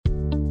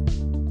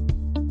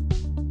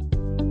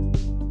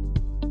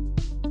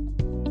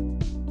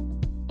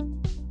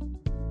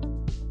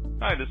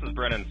Hi, this is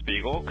Brennan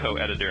Spiegel,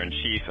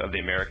 co-editor-in-chief of the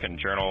American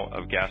Journal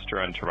of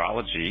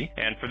Gastroenterology.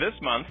 And for this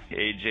month's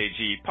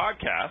AJG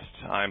podcast,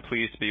 I'm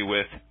pleased to be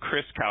with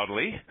Chris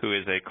Cowdley, who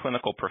is a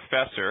clinical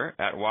professor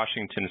at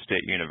Washington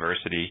State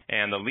University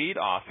and the lead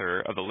author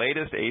of the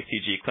latest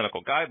ACG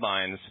clinical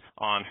guidelines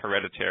on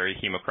hereditary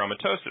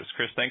hemochromatosis.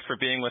 Chris, thanks for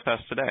being with us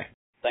today.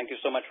 Thank you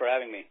so much for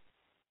having me.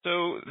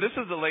 So this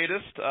is the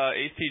latest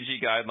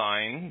ACG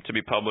guideline to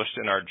be published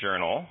in our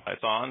journal.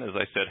 It's on, as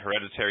I said,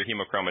 hereditary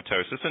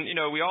hemochromatosis. And,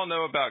 we all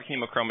know about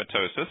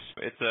hemochromatosis.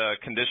 It's a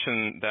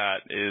condition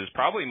that is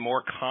probably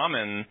more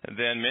common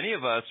than many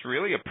of us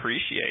really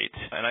appreciate.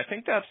 And I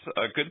think that's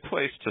a good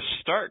place to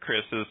start,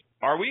 Chris, is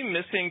are we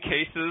missing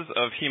cases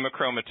of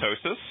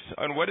hemochromatosis?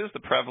 And what is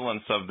the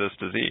prevalence of this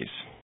disease?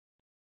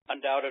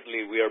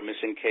 Undoubtedly, we are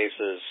missing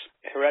cases.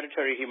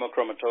 Hereditary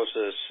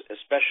hemochromatosis,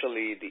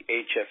 especially the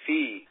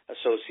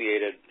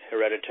HFE-associated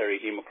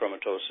hereditary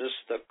hemochromatosis,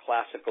 the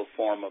classical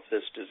form of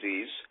this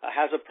disease,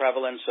 has a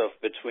prevalence of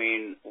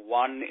between 1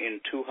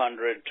 in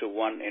 200 to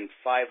 1 in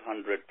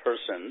 500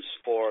 persons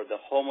for the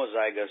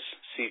homozygous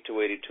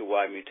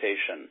C282Y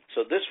mutation.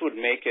 So this would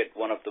make it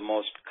one of the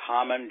most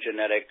common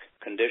genetic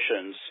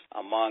conditions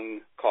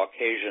among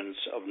Caucasians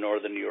of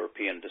Northern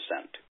European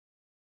descent.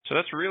 So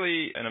that's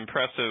really an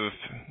impressive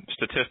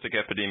statistic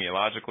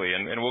epidemiologically,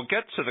 and we'll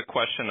get to the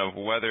question of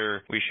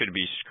whether we should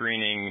be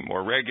screening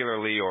more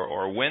regularly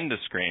or when to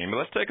screen.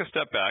 But let's take a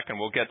step back, and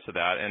we'll get to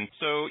that. And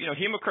so,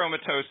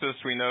 hemochromatosis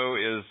we know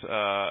is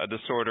a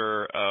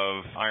disorder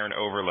of iron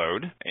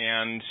overload,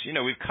 and,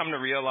 we've come to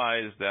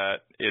realize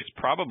that it's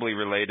probably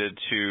related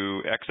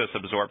to excess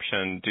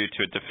absorption due to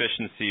a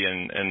deficiency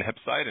in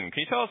hepcidin. Can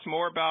you tell us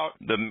more about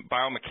the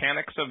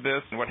biomechanics of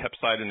this and what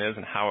hepcidin is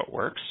and how it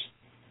works?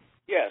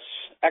 Yes,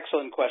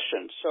 excellent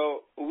question.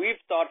 So we've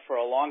thought for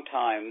a long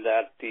time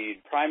that the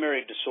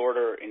primary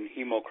disorder in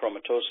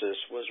hemochromatosis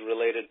was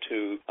related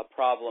to a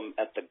problem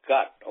at the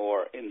gut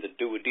or in the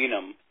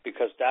duodenum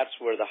because that's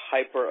where the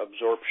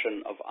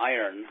hyperabsorption of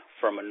iron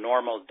from a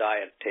normal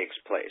diet takes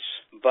place.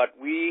 But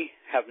we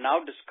have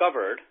now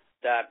discovered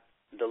that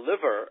the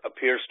liver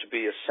appears to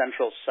be a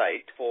central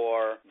site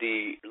for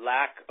the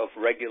lack of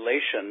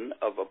regulation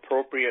of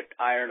appropriate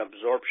iron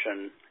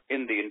absorption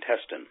in the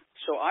intestine.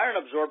 So iron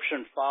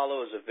absorption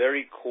follows a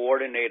very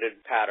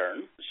coordinated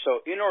pattern.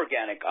 So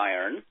inorganic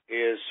iron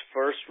is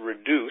first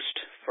reduced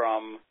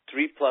from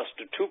 3+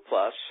 to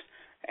 2+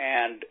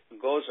 and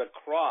goes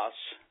across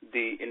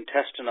the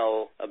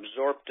intestinal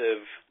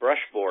absorptive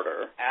brush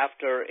border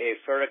after a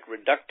ferric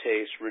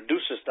reductase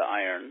reduces the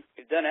iron.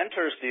 It then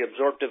enters the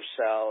absorptive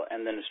cell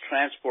and then is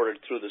transported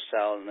through the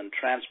cell and then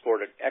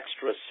transported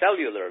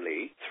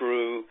extracellularly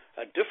through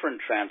a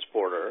different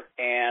transporter,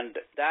 and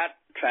that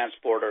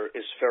transporter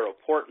is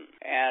ferroportin.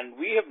 And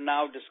we have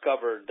now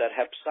discovered that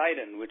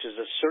hepcidin, which is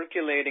a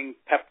circulating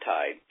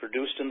peptide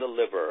produced in the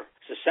liver,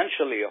 is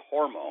essentially a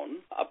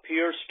hormone,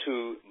 appears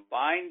to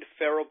bind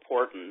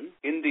ferroportin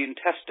in the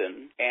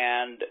intestine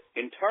and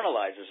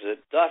internalizes it,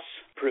 thus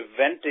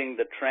preventing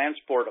the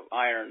transport of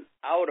iron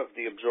out of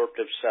the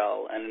absorptive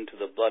cell and into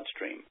the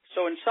bloodstream.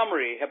 So in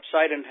summary,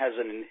 hepcidin has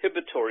an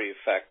inhibitory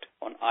effect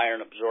on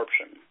iron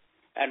absorption.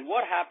 And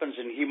what happens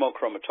in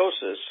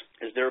hemochromatosis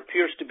is there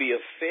appears to be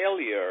a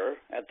failure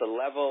at the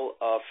level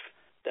of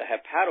the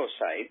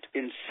hepatocyte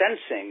in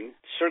sensing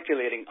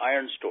circulating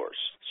iron stores.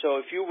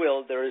 So if you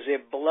will, there is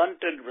a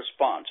blunted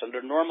response. Under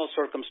normal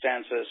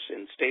circumstances,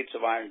 in states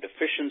of iron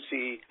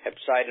deficiency,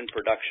 hepcidin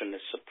production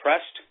is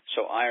suppressed,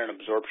 so iron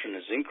absorption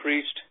is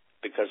increased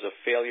because of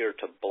failure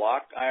to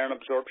block iron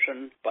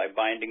absorption by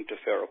binding to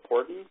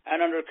ferroportin. And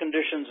under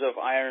conditions of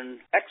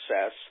iron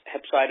excess,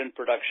 hepcidin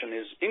production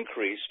is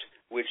increased,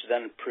 which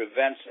then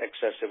prevents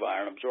excessive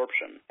iron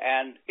absorption.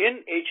 And in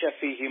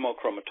HFE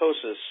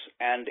hemochromatosis,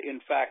 and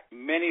in fact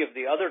many of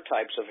the other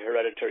types of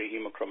hereditary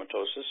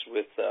hemochromatosis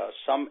with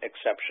some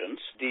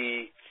exceptions,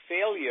 the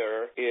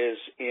failure is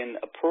in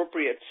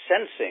appropriate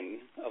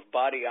sensing of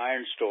body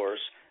iron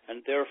stores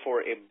and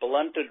therefore a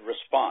blunted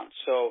response.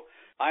 So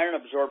iron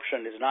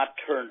absorption is not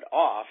turned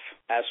off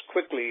as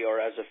quickly or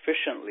as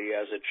efficiently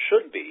as it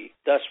should be,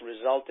 thus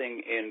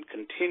resulting in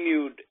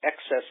continued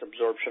excess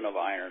absorption of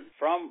iron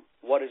from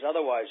what is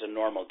otherwise a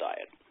normal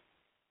diet.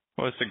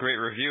 Well, it's a great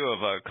review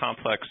of a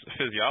complex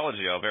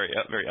physiology, a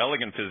very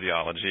elegant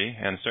physiology,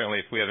 and certainly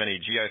if we have any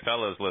GI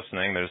fellows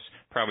listening, there's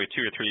probably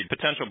 2 or 3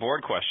 potential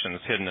board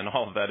questions hidden in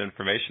all of that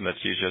information that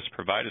you just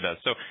provided us.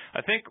 So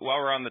I think while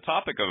we're on the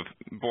topic of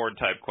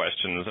board-type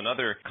questions,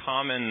 another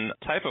common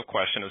type of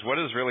question is what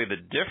is really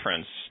the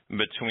difference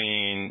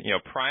between,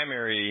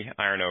 primary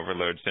iron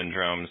overload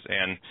syndromes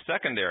and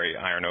secondary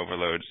iron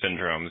overload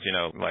syndromes,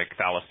 like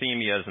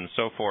thalassemias and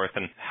so forth,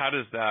 and how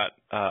does that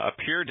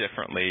appear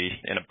differently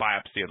in a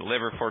biopsy of the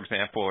liver, for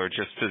example, or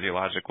just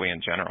physiologically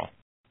in general?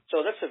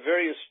 So that's a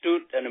very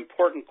astute and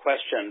important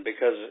question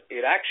because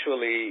it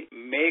actually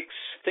makes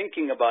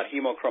thinking about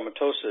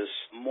hemochromatosis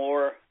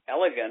more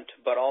elegant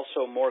but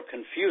also more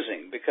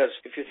confusing, because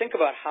if you think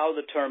about how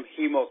the term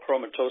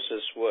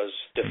hemochromatosis was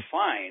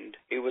defined,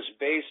 it was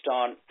based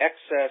on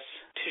excess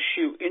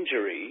tissue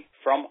injury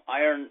from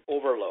iron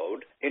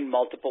overload in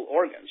multiple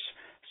organs.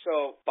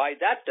 So by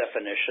that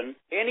definition,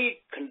 any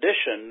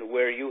condition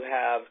where you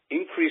have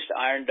increased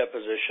iron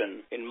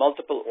deposition in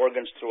multiple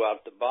organs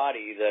throughout the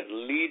body that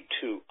lead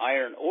to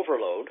iron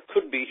overload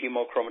could be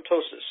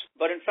hemochromatosis.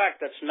 But in fact,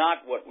 that's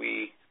not what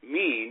we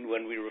mean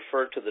when we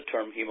refer to the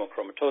term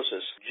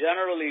hemochromatosis.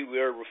 Generally,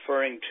 we're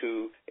referring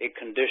to a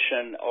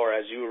condition, or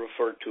as you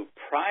refer to,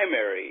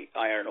 primary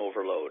iron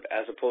overload,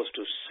 as opposed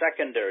to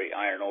secondary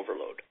iron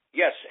overload.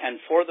 Yes, and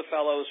for the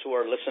fellows who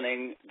are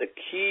listening, the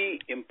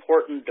key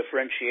important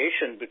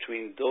differentiation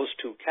between those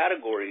two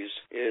categories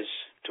is,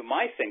 to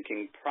my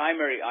thinking,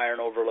 primary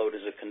iron overload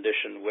is a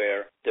condition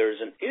where there is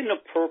an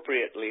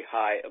inappropriately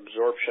high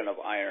absorption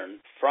of iron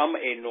from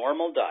a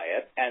normal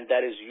diet, and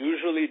that is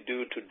usually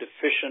due to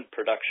deficient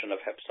production of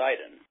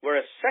hepcidin.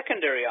 Whereas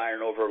secondary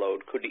iron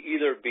overload could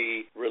either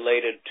be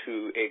related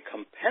to a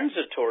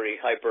compensatory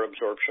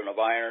hyperabsorption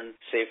of iron,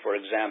 say, for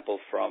example,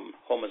 from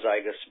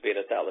homozygous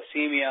beta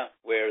thalassemia,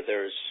 where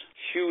there's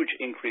huge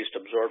increased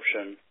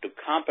absorption to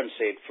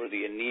compensate for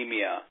the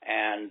anemia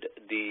and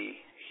the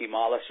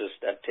hemolysis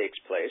that takes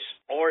place,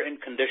 or in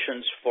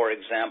conditions, for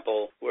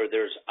example, where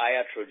there's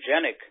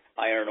iatrogenic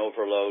iron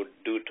overload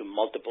due to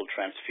multiple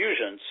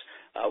transfusions,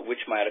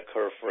 which might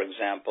occur, for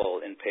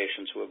example, in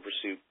patients who have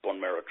received bone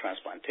marrow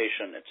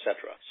transplantation,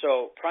 etc.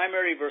 So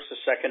primary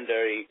versus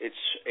secondary,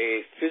 it's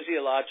a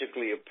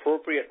physiologically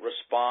appropriate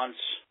response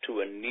to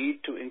a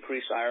need to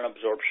increase iron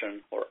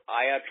absorption or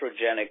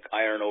iatrogenic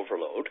iron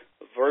overload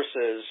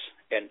versus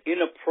an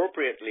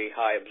inappropriately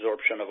high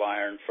absorption of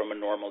iron from a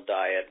normal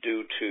diet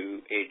due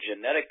to a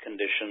genetic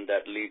condition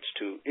that leads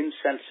to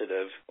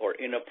insensitive or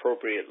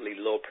inappropriately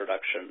low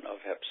production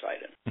of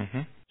hepcidin.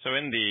 Mm-hmm. So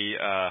in the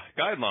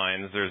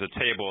guidelines, there's a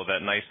table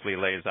that nicely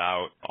lays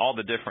out all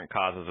the different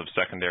causes of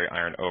secondary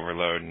iron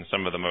overload, and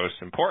some of the most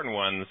important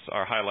ones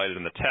are highlighted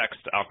in the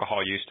text: alcohol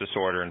use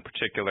disorder in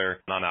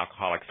particular,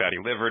 non-alcoholic fatty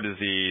liver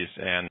disease,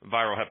 and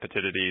viral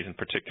hepatitis, in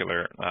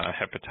particular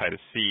hepatitis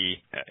C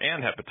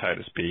and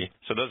hepatitis B.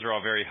 So those are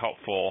all very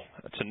helpful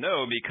to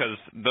know because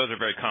those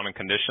are very common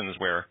conditions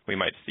where we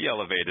might see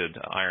elevated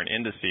iron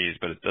indices,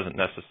 but it doesn't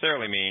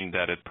necessarily mean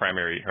that it's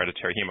primary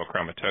hereditary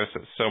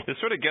hemochromatosis. So this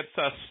sort of gets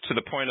us to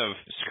the point of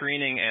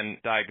screening and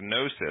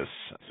diagnosis.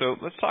 So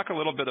let's talk a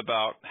little bit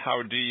about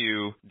how do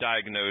you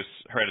diagnose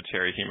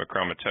hereditary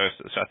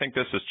hemochromatosis. I think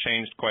this has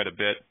changed quite a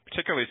bit,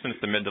 particularly since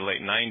the mid to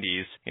late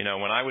 90s. You know,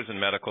 when I was in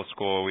medical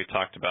school, we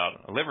talked about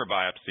a liver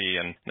biopsy,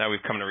 and now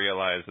we've come to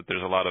realize that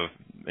there's a lot of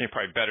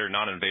probably better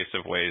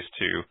non-invasive ways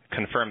to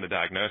confirm the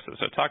diagnosis.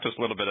 So talk to us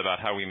a little bit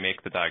about how we make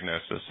the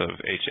diagnosis of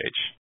HH.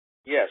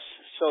 Yes.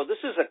 So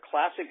this is a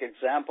classic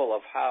example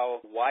of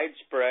how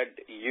widespread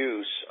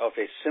use of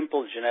a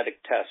simple genetic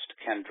test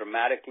can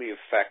dramatically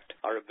affect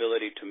our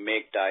ability to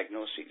make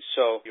diagnoses.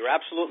 So you're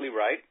absolutely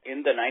right.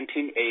 In the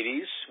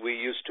 1980s, we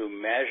used to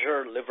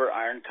measure liver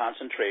iron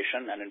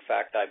concentration, and in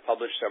fact, I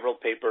published several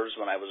papers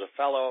when I was a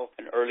fellow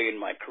and early in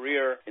my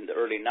career in the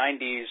early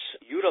 90s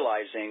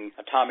utilizing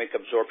atomic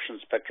absorption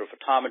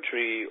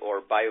spectrophotometry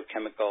or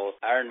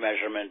biochemical iron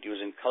measurement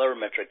using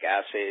colorimetric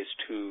assays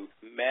to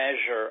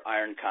measure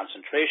iron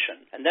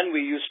concentration. And then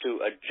we used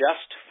to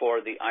adjust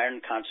for the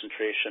iron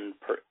concentration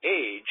per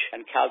age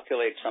and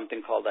calculate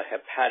something called the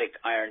hepatic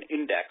iron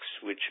index,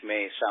 which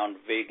may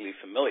sound vaguely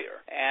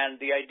familiar. And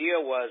the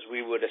idea was we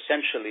would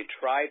essentially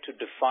try to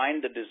define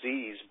the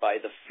disease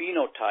by the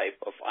phenotype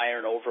of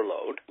iron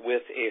overload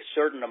with a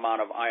certain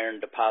amount of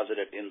iron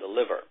deposited in the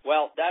liver.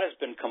 Well, that has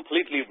been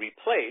completely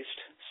replaced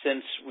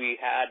since we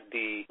had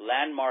the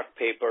landmark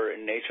paper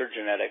in Nature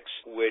Genetics,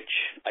 which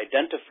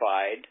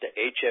identified the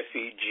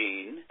HFE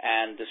gene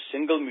and the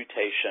single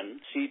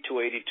mutation,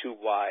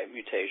 C282Y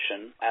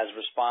mutation, as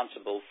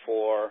responsible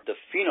for the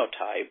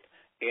phenotype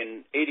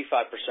in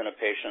 85% of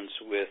patients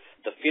with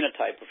the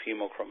phenotype of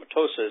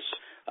hemochromatosis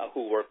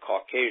who were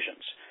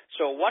Caucasians.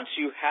 So once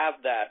you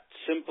have that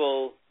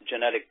simple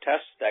genetic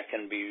test that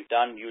can be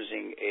done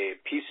using a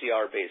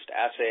PCR-based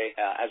assay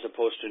as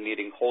opposed to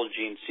needing whole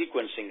gene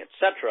sequencing,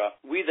 etc.,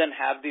 we then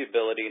have the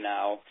ability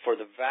now for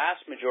the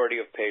vast majority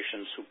of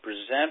patients who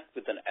present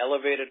with an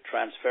elevated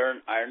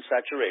transferrin iron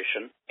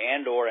saturation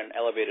and or an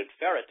elevated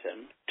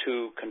ferritin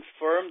to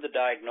confirm the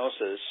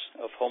diagnosis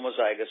of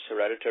homozygous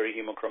hereditary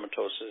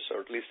hemochromatosis,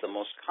 or at least the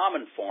most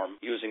common form,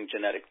 using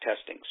genetic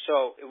testing.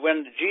 So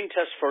when the gene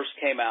test first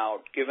came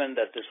out, given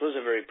that this was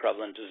a very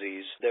prevalent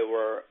disease, there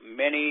were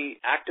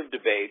many active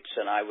debates,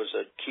 and I was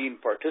a keen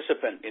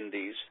participant in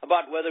these,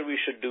 about whether we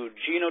should do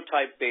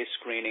genotype-based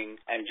screening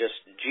and just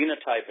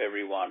genotype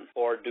everyone,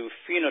 or do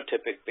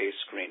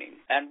phenotypic-based screening.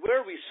 And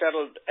where we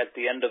settled at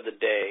the end of the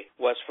day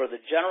was for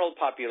the general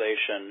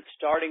population,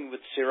 starting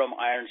with serum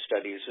iron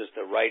studies is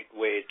the right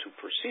way to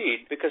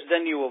proceed, because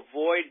then you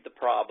avoid the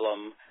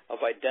problem of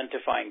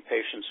identifying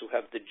patients who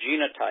have the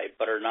genotype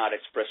but are not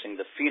expressing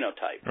the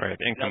phenotype. Right,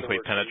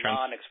 incomplete penetrant.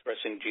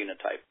 Non-expressing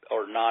genotype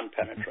or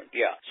non-penetrant,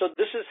 yeah. So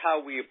this is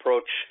how we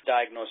approach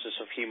diagnosis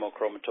of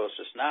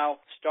hemochromatosis. Now,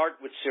 start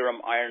with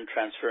serum iron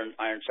transferrin,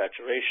 iron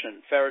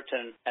saturation, and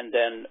ferritin, and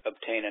then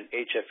obtain an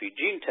HFE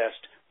gene test,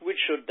 which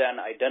should then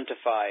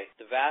identify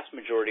the vast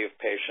majority of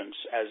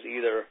patients as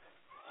either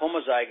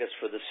homozygous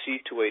for the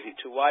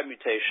C282Y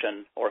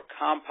mutation or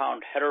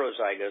compound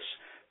heterozygous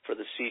for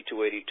the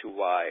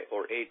C282Y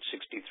or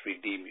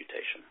H63D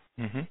mutation.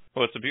 Mm-hmm.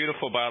 Well, it's a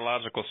beautiful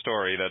biological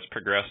story that's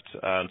progressed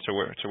to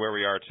where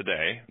we are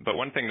today. But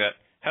one thing that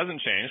hasn't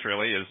changed,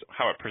 really, is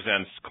how it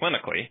presents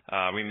clinically.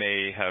 We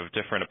may have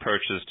different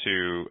approaches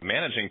to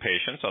managing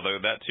patients, although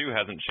that, too,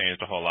 hasn't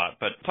changed a whole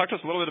lot. But talk to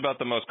us a little bit about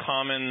the most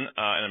common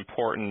and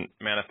important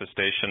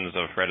manifestations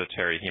of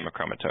hereditary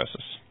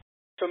hemochromatosis.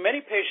 So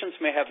many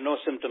patients may have no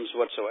symptoms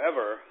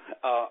whatsoever,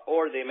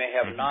 or they may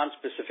have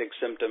nonspecific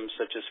symptoms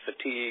such as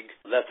fatigue,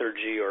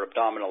 lethargy, or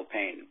abdominal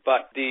pain.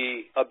 But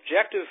the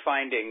objective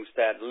findings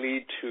that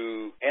lead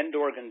to end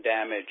organ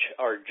damage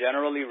are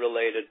generally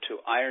related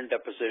to iron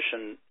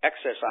deposition,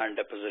 excess iron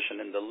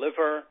deposition in the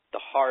liver,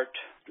 the heart,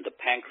 the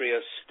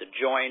pancreas, the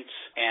joints,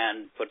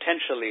 and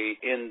potentially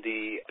in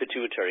the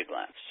pituitary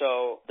gland.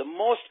 So the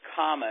most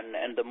common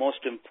and the most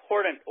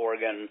important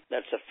organ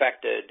that's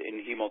affected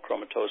in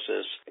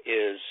hemochromatosis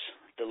is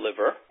the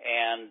liver,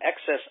 and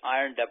excess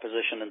iron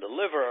deposition in the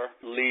liver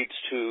leads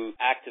to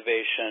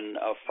activation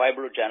of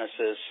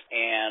fibrogenesis,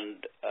 and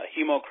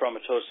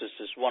hemochromatosis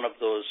is one of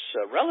those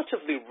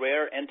relatively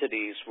rare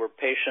entities where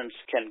patients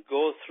can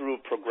go through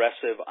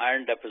progressive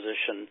iron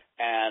deposition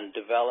and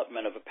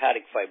development of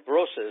hepatic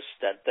fibrosis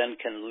that then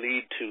can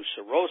lead to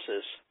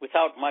cirrhosis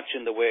without much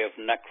in the way of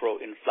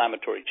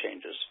necro-inflammatory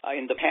changes.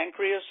 In the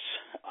pancreas,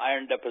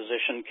 iron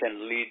deposition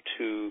can lead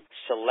to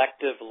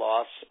selective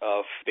loss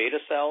of beta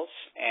cells,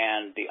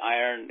 and the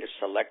iron is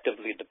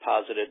selectively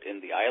deposited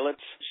in the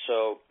islets.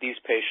 So these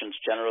patients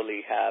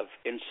generally have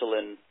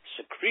insulin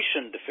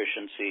secretion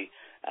deficiency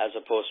as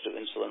opposed to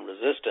insulin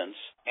resistance.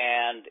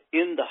 And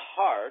in the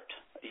heart,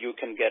 you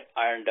can get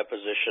iron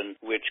deposition,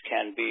 which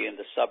can be in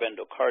the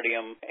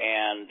subendocardium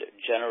and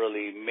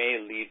generally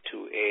may lead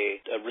to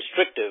a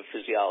restrictive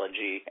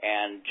physiology.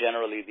 And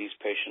generally, these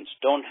patients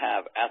don't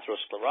have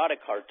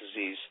atherosclerotic heart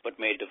disease, but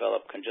may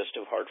develop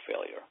congestive heart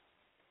failure.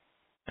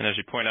 And as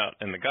you point out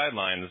in the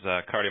guidelines,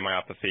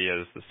 cardiomyopathy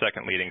is the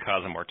second leading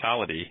cause of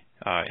mortality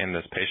in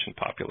this patient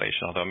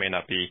population, although it may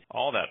not be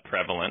all that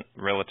prevalent.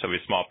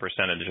 Relatively small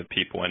percentage of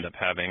people end up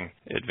having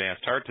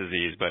advanced heart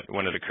disease, but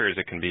when it occurs,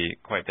 it can be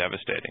quite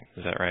devastating.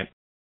 Is that right?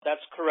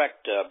 That's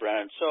correct,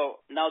 Brennan. So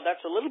now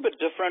that's a little bit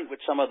different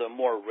with some of the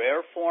more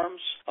rare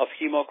forms of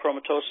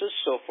hemochromatosis.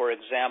 So, for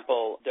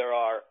example, there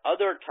are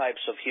other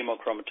types of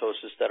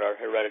hemochromatosis that are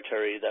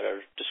hereditary that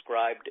are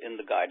described in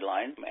the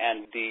guideline,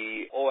 and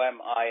the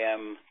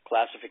OMIM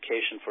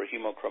classification for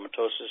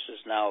hemochromatosis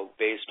is now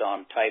based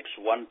on types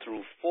 1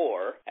 through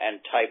 4, and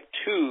type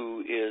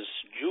 2 is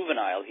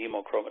juvenile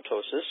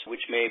hemochromatosis,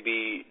 which may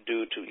be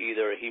due to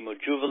either a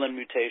hemojuvelin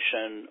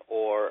mutation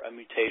or a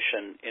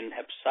mutation in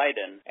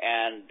hepcidin.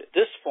 And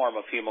this form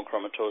of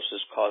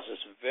hemochromatosis causes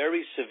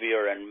very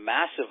severe and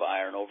massive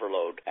iron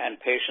overload, and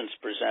patients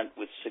present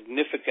with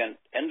significant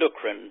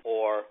endocrine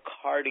or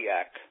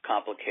cardiac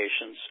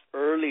complications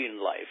early in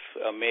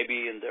life,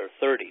 maybe in their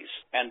 30s.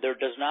 And there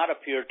does not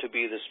appear to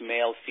be this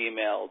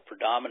male-female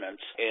predominance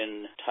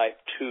in type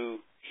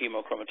 2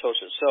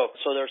 hemochromatosis.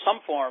 So there are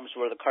some forms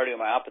where the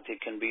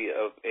cardiomyopathy can be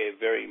a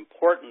very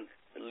important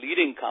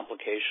leading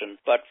complication,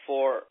 but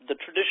for the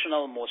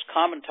traditional, most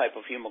common type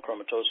of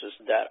hemochromatosis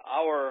that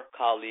our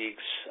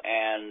colleagues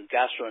and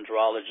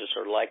gastroenterologists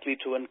are likely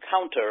to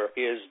encounter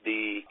is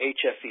the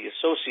HFE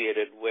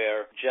associated,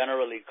 where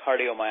generally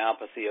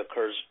cardiomyopathy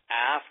occurs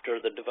after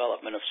the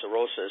development of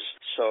cirrhosis,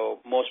 so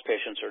most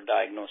patients are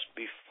diagnosed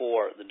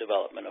before the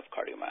development of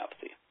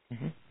cardiomyopathy.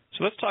 Mm-hmm.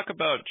 So let's talk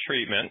about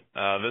treatment.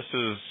 This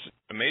is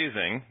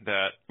amazing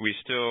that we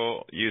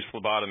still use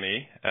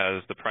phlebotomy as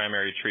the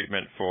primary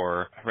treatment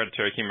for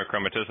hereditary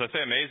hemochromatosis. I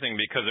say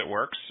amazing because it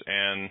works,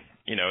 and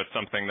it's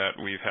something that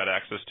we've had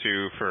access to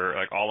for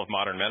like all of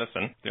modern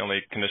medicine. The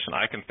only condition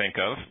I can think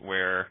of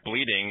where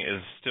bleeding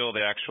is still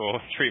the actual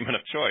treatment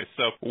of choice.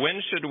 So when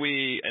should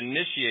we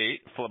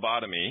initiate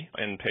phlebotomy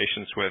in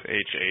patients with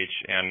HH,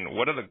 and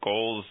what are the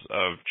goals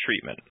of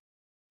treatment?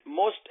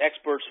 Most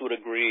experts would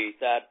agree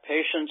that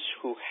patients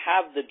who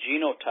have the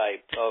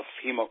genotype of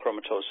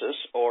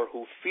hemochromatosis or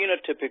who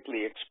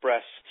phenotypically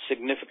express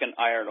significant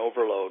iron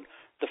overload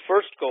The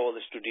first goal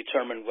is to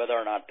determine whether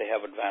or not they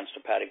have advanced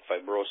hepatic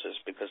fibrosis,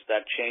 because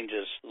that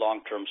changes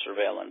long-term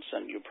surveillance,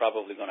 and you're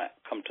probably going to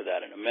come to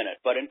that in a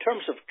minute. But in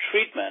terms of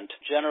treatment,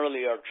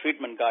 generally our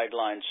treatment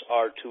guidelines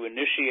are to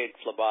initiate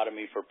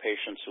phlebotomy for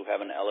patients who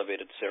have an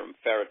elevated serum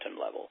ferritin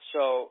level.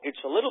 So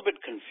it's a little bit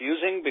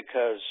confusing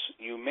because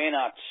you may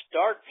not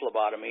start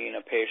phlebotomy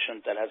in a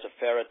patient that has a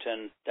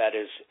ferritin that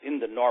is in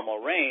the normal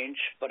range,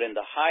 but in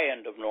the high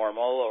end of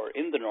normal or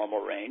in the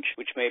normal range,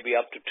 which may be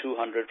up to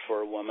 200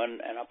 for a woman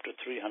and up to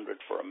 300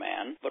 for a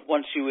man. But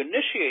once you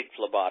initiate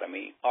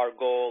phlebotomy, our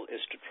goal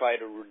is to try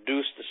to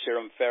reduce the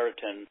serum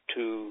ferritin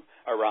to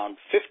around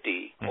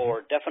 50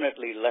 or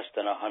definitely less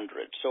than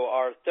 100. So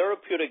our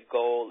therapeutic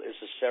goal is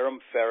a serum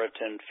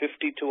ferritin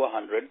 50 to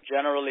 100.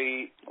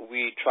 Generally,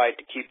 we try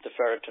to keep the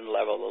ferritin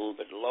level a little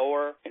bit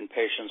lower in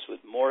patients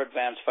with more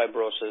advanced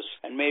fibrosis,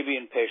 and maybe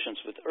in patients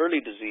with early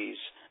disease,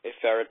 a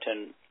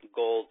ferritin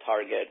goal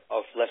target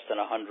of less than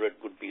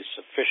 100 would be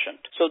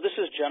sufficient. So this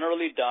is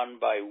generally done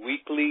by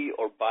weekly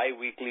or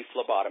biweekly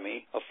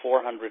phlebotomy of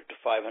 400 to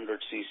 500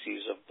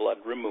 cc's of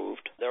blood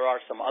removed. There are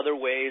some other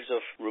ways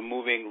of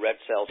removing red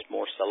cells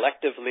more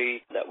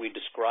selectively that we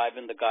describe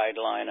in the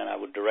guideline, and I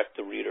would direct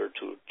the reader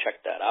to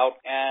check that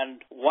out. And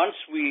once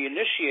we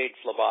initiate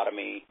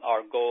phlebotomy,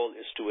 our goal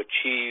is to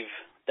achieve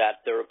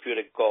that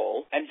therapeutic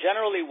goal. And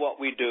generally what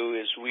we do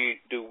is we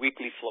do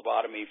weekly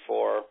phlebotomy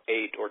for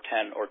 8 or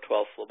 10 or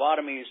 12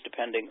 phlebotomies,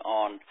 depending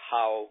on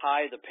how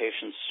high the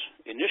patient's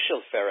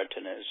initial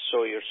ferritin is.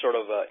 So you're sort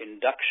of an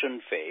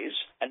induction phase.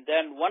 And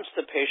then once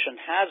the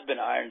patient has been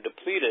iron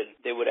depleted,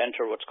 they would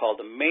enter what's called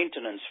the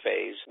maintenance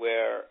phase,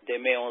 where they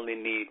may only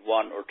need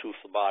 1 or 2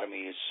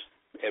 phlebotomies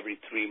every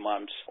 3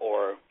 months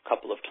or a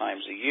couple of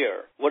times a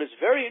year. What is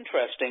very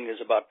interesting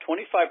is about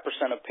 25%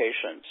 of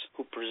patients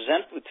who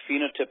present with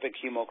phenotypic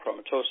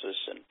hemochromatosis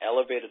and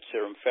elevated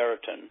serum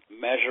ferritin,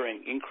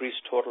 measuring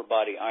increased total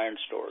body iron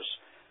stores,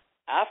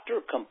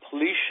 after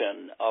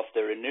completion of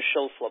their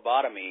initial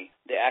phlebotomy,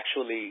 they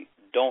actually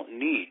don't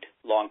need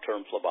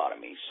long-term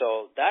phlebotomy.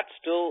 So that's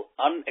still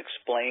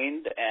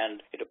unexplained, and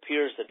it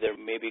appears that there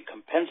may be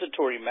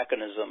compensatory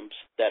mechanisms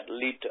that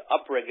lead to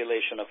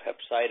upregulation of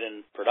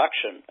hepcidin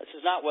production. This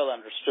is not well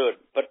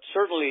understood, but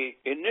certainly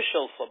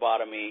initial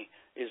phlebotomy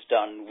is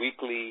done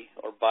weekly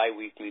or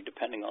biweekly,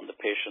 depending on the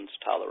patient's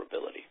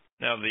tolerability.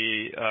 Now,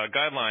 the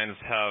guidelines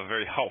have a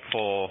very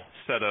helpful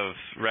set of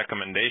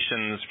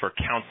recommendations for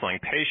counseling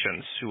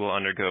patients who will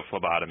undergo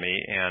phlebotomy,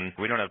 and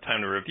we don't have time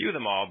to review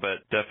them all,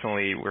 but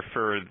definitely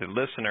refer the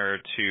listener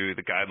to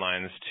the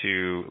guidelines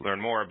to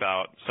learn more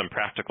about some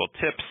practical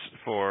tips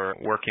for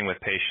working with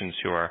patients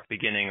who are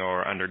beginning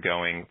or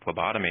undergoing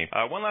phlebotomy.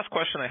 One last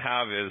question I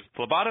have is,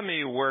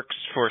 phlebotomy works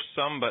for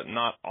some but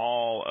not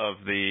all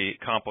of the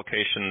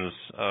complications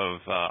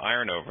of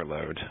iron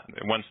overload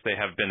once they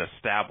have been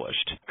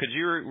established. Could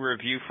you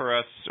review for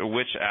us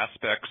which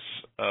aspects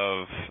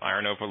of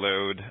iron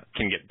overload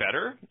can get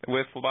better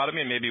with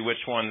phlebotomy and maybe which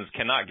ones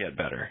cannot get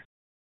better?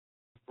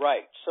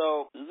 Right.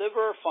 So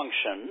liver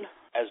function,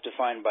 as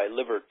defined by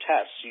liver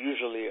tests,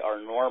 usually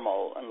are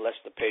normal unless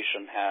the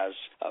patient has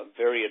a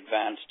very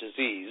advanced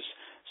disease.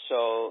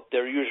 So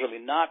they're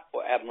usually not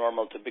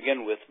abnormal to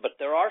begin with, but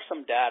there are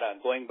some data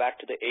going back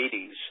to the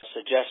 80s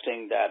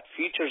suggesting that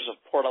features of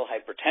portal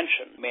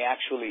hypertension may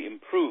actually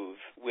improve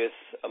with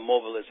a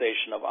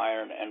mobilization of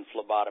iron and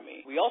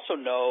phlebotomy. We also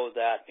know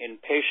that in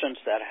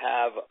patients that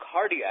have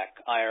cardiac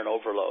iron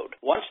overload,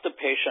 once the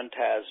patient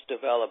has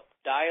developed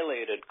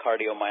dilated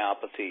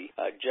cardiomyopathy,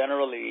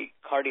 generally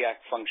cardiac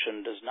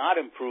function does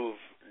not improve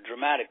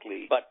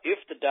dramatically, but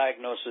if the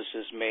diagnosis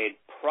is made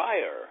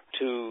prior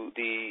to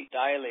the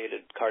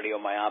dilated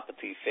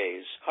cardiomyopathy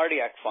phase,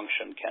 cardiac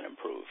function can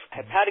improve.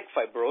 Hepatic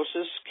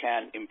fibrosis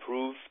can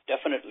improve,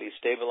 definitely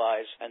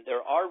stabilize, and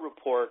there are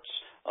reports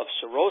of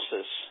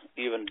cirrhosis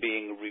even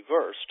being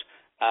reversed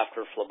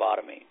after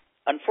phlebotomy.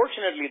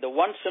 Unfortunately, the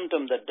one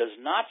symptom that does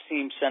not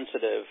seem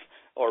sensitive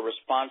or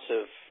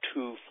responsive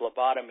to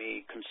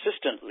phlebotomy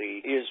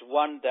consistently is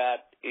one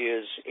that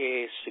is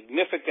a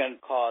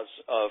significant cause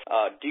of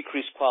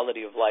decreased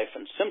quality of life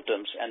and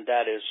symptoms, and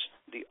that is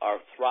the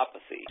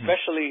arthropathy,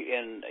 especially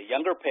in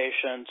younger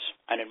patients,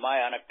 and in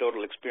my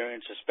anecdotal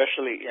experience,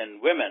 especially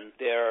in women,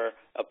 there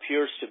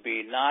appears to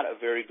be not a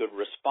very good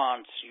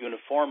response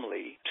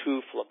uniformly to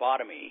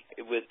phlebotomy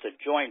with the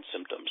joint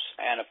symptoms.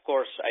 And of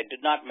course, I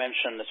did not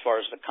mention, as far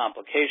as the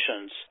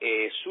complications,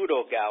 a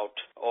pseudogout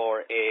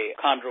or a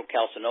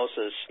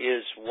chondrocalcinosis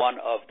is one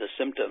of the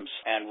symptoms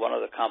and one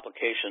of the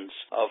complications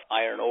of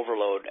iron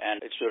overload, and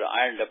it's due to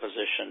iron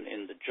deposition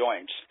in the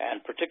joints,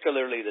 and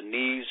particularly the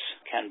knees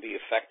can be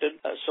affected.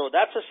 So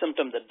that's a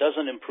symptom that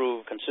doesn't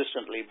improve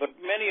consistently, but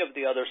many of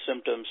the other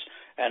symptoms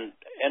and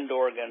end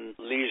organ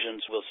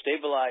lesions will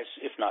stabilize,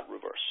 if not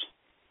reverse.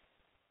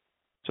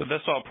 So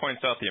this all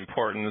points out the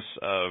importance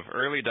of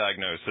early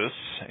diagnosis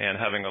and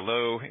having a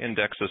low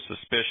index of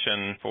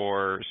suspicion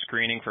for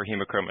screening for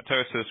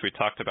hemochromatosis. We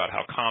talked about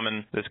how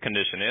common this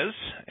condition is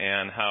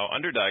and how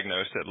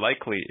underdiagnosed it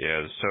likely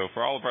is. So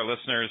for all of our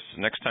listeners,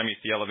 next time you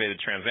see elevated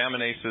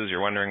transaminases,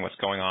 you're wondering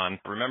what's going on,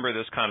 remember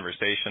this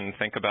conversation.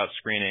 Think about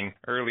screening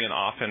early and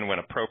often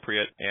when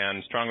appropriate,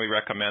 and strongly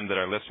recommend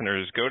that our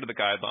listeners go to the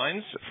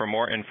guidelines for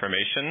more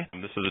information.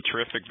 This is a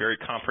terrific, very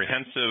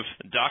comprehensive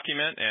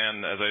document,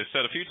 and as I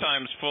said a few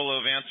times, full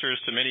of answers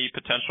to many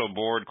potential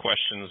board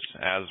questions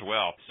as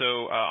well.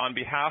 So on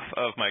behalf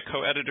of my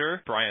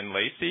co-editor, Brian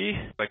Lacey,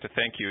 I'd like to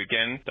thank you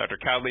again, Dr.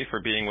 Kowdley,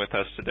 for being with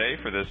us today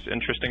for this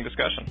interesting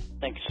discussion.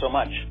 Thank you so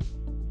much.